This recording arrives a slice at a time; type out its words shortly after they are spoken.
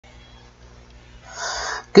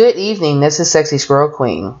Good evening, this is Sexy Squirrel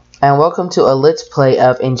Queen, and welcome to a Let's Play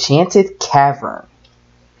of Enchanted Cavern.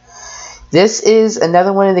 This is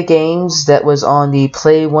another one of the games that was on the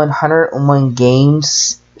Play 101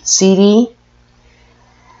 Games CD,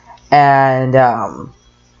 and I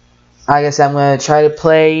guess I'm going to try to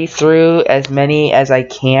play through as many as I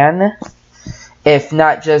can, if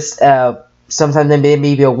not just, sometimes they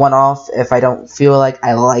may be a one-off if I don't feel like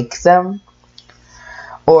I like them,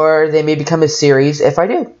 or they may become a series if I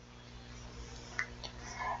do.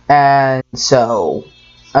 And so,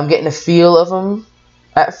 I'm getting a feel of them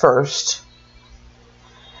at first.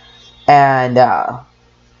 And, of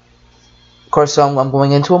course, so I'm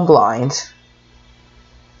going into them blind.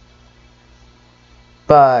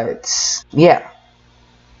 But, yeah.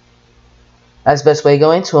 That's the best way to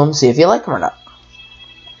go into them, see if you like them or not.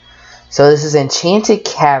 So, this is Enchanted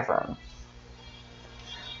Cavern.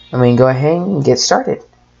 I'm going to go ahead and get started.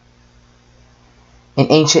 In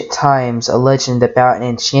ancient times, a legend about an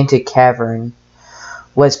enchanted cavern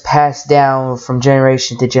was passed down from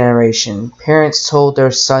generation to generation. Parents told their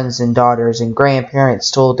sons and daughters, and grandparents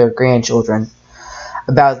told their grandchildren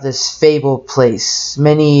about this fabled place.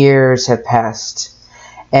 Many years have passed,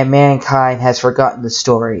 and mankind has forgotten the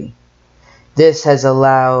story. This has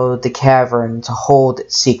allowed the cavern to hold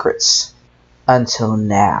its secrets until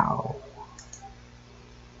now.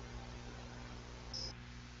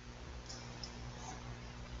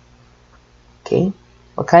 Okay,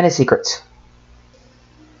 what kind of secrets?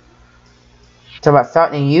 Talking about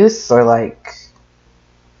Fountain of Youth, or like,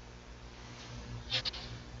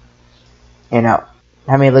 you know,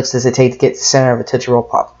 how many licks does it take to get to the center of a Tootsie Roll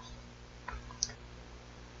Pop?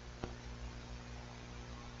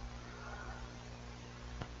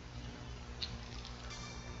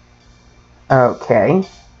 Okay.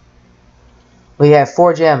 We have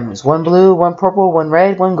 4 gems. 1 blue, 1 purple, 1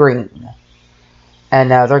 red, 1 green. And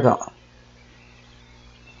now they're gone.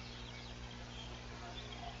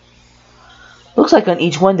 Looks like on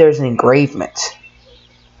each one there's an engravement.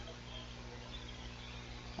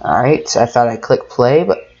 Alright, so I thought I'd click play,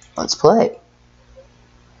 but let's play.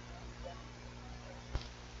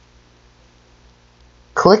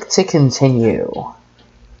 Click to continue.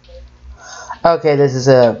 Okay, this is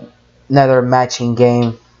another matching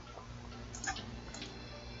game.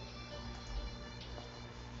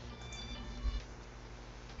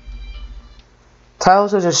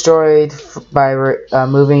 Tiles are destroyed by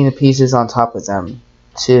moving the pieces on top of them.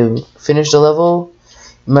 To finish the level,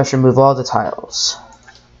 you must remove all the tiles.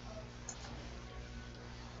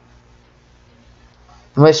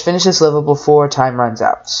 You must finish this level before time runs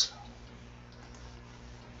out.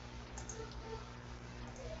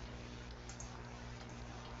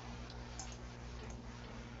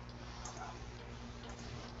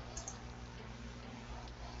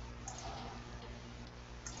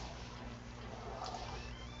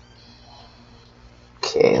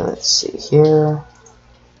 Okay, let's see here.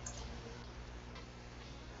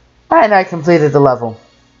 And I completed the level.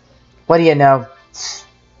 What do you know?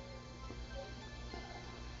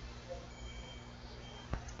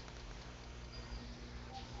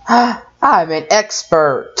 I'm an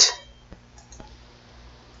expert.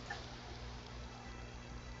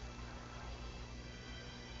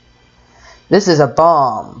 This is a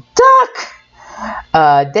bomb. Duck!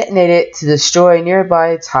 Detonate it to destroy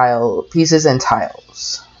nearby tile pieces and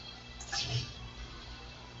tiles.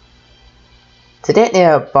 To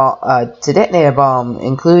detonate a bomb,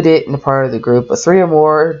 include it in a part of the group of 3 or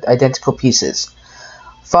more identical pieces.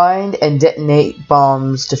 Find and detonate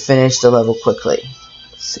bombs to finish the level quickly.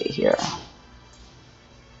 Let's see here.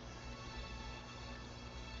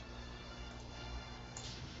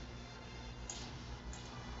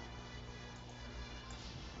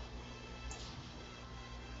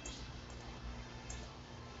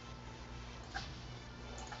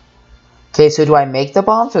 Okay, so do I make the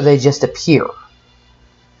bombs or they just appear?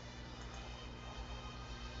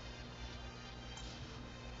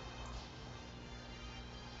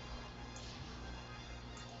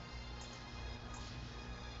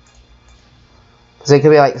 Because it could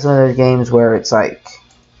be like some of those games where it's like,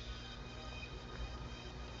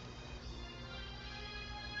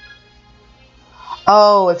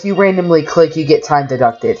 oh, if you randomly click, you get time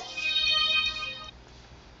deducted.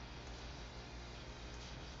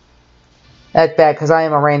 That's bad, because I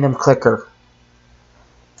am a random clicker.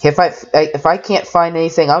 If I can't find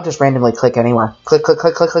anything, I'll just randomly click anywhere. Click, click,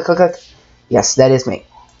 click, click, click, click, click. Yes, that is me.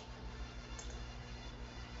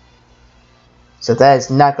 So that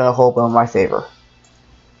is not going to hold in my favor.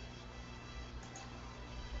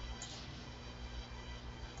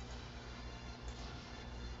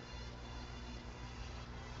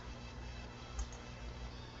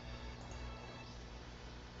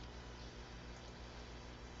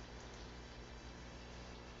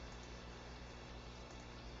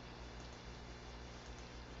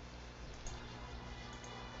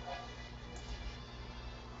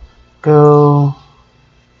 Go.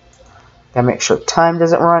 Gotta make sure time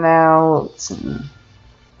doesn't run out.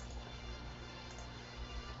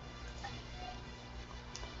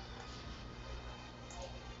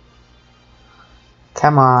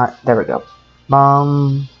 Come on. There we go.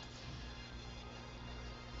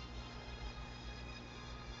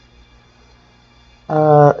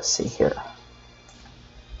 Let's see here.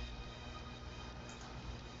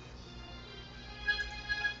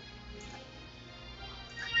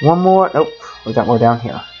 One more. Nope. We got more down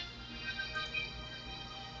here.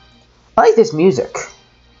 I like this music.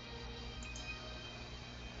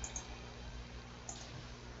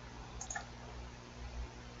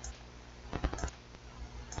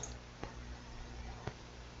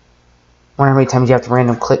 I wonder how many times you have to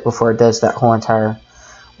random click before it does that whole entire...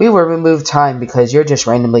 We will remove time because you're just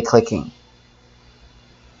randomly clicking.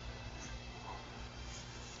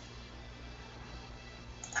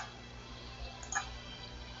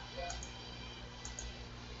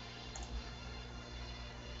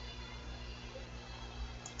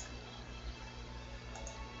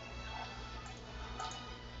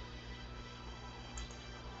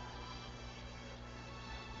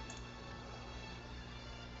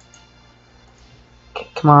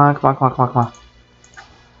 Come on, come on, come on, come on, come on.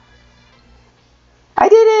 I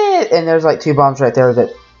did it! And there's like 2 bombs right there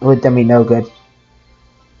that would do me no good.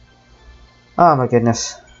 Oh my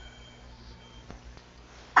goodness.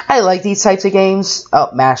 I like these types of games.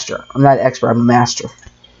 Oh, master. I'm not an expert, I'm a master.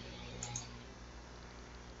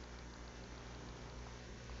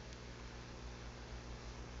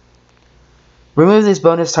 Remove this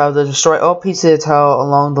bonus tile to destroy all pieces of the tile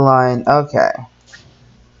along the line. Okay.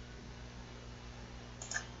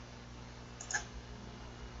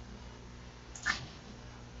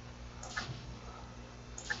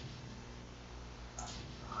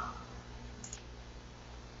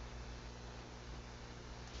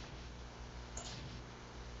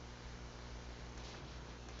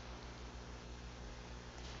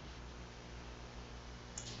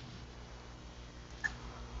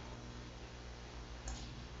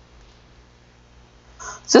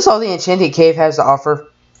 Is this all the Enchanted Cave has to offer?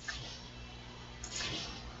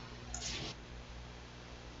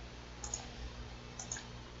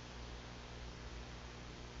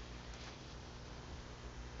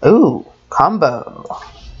 Ooh, combo.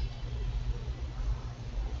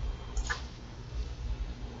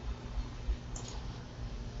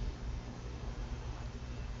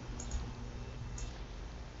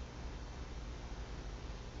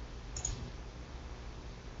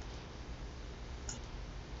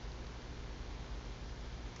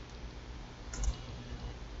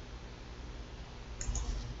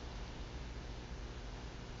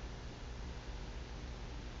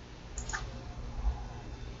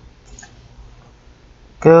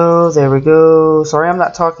 Go, there we go. Sorry I'm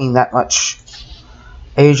not talking that much.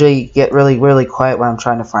 I usually get really, really quiet when I'm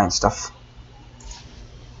trying to find stuff.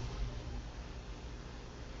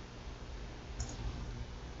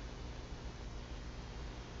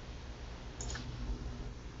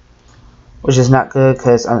 Which is not good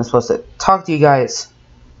because I'm supposed to talk to you guys.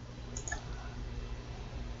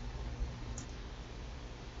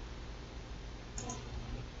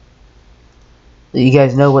 You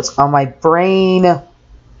guys know what's on my brain.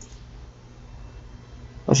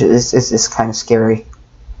 Which is kind of scary.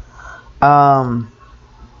 Oh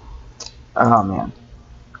man.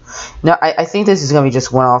 No, I think this is gonna be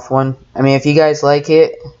just one-off one. I mean, if you guys like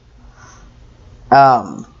it,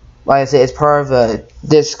 like I said, it's part of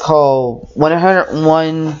this called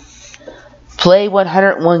 101 Play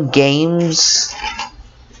 101 Games.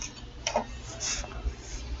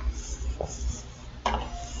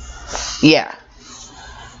 Yeah.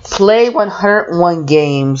 Play 101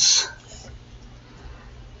 Games.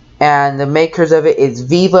 And the makers of it is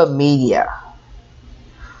Viva Media.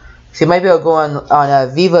 So you might be able to go on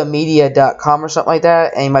vivamedia.com or something like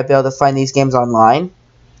that, and you might be able to find these games online.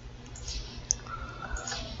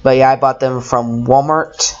 But yeah, I bought them from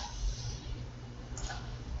Walmart.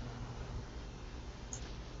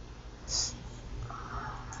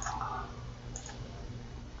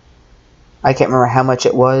 I can't remember how much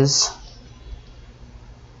it was.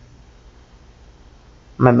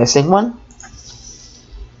 Am I missing one?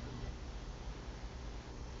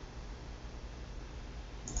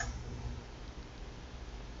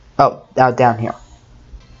 Oh, down here.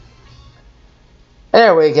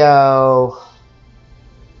 There we go.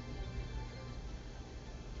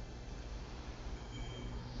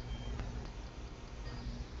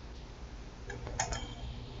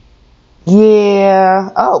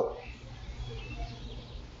 Yeah. Oh.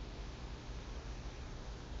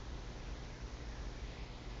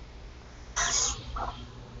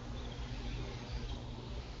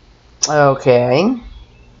 Okay.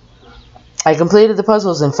 I completed the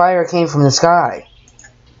puzzles and fire came from the sky.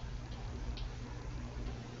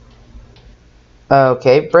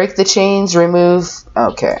 Okay. Break the chains, remove...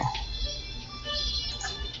 Okay.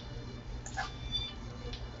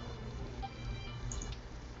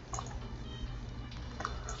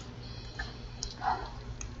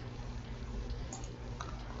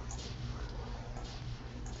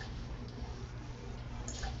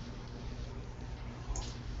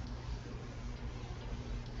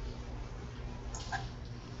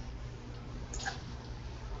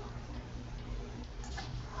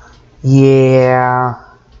 Yeah.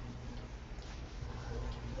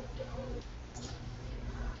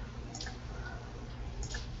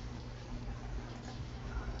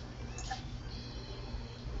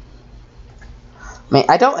 Man,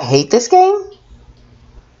 I don't hate this game,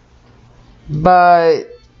 but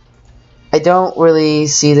I don't really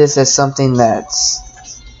see this as something that's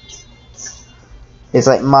is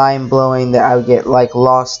like mind-blowing that I would get like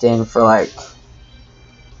lost in for like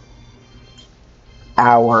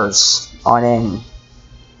hours on end.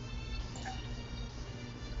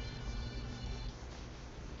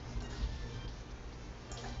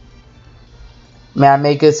 Man, I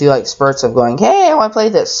may go through like spurts of going, hey, I want to play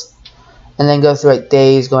this, and then go through like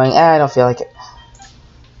days going, I don't feel like it.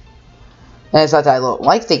 And it's not that I don't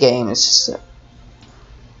like the game, it's just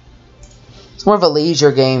it's more of a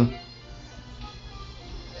leisure game.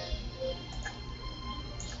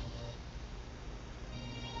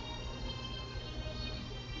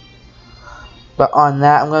 But on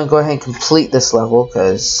that, I'm going to go ahead and complete this level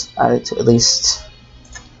because I need to at least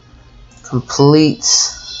complete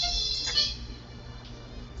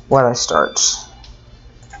what I start.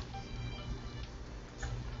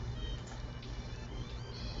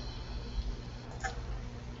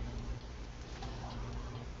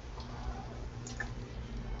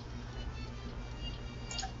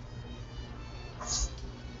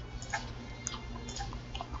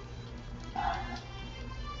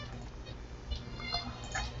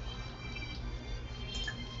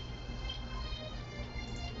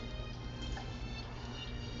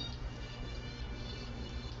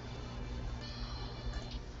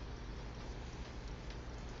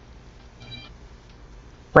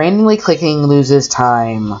 Randomly clicking loses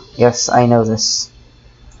time. Yes, I know this.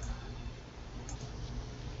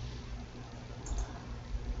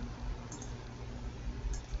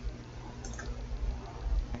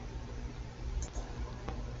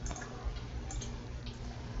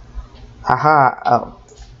 Haha. Oh.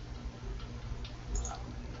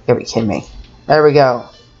 You gotta be kidding me. There we go.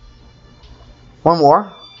 One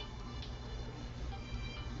more.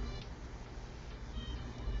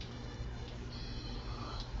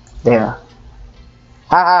 There.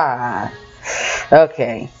 Ah.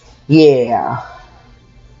 Okay. Yeah.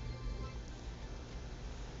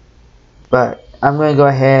 But I'm going to go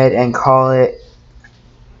ahead and call it...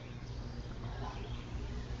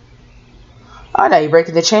 Oh, now you're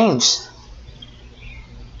breaking the chains.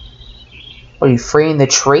 Are you freeing the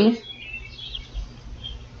tree?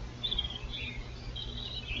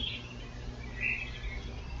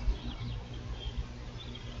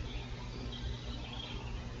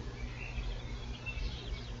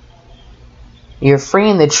 You're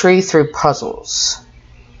freeing the tree through puzzles.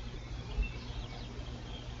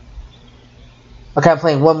 Okay, I'm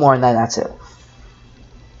playing one more and then that's it.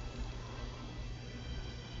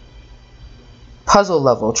 Puzzle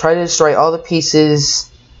level. Try to destroy all the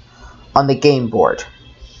pieces on the game board.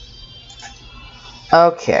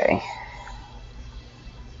 Okay.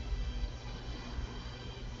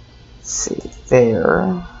 Let's see.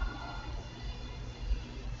 There.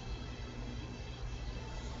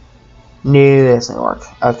 No, that doesn't work.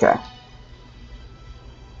 Okay.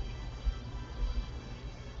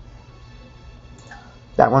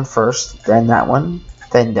 That one first, then that one,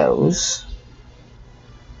 then those.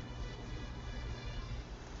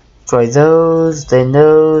 Try those, then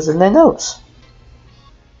those, and then those.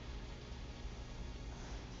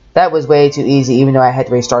 That was way too easy, even though I had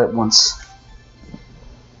to restart it once.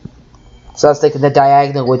 So I was thinking the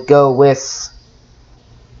diagonal would go with...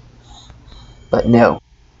 But no.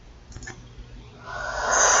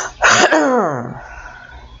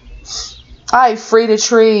 I freed a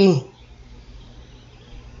tree.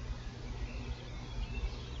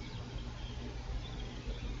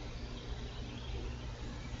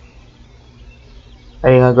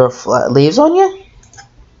 Are you gonna grow leaves on you?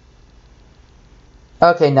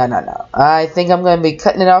 Okay, no. I think I'm gonna be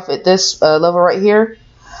cutting it off at this level right here.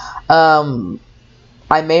 I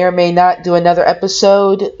may or may not do another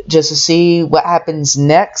episode just to see what happens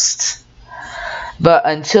next. But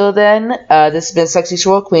until then, this has been Sexy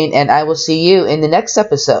Swirl Queen, and I will see you in the next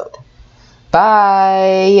episode.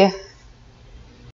 Bye!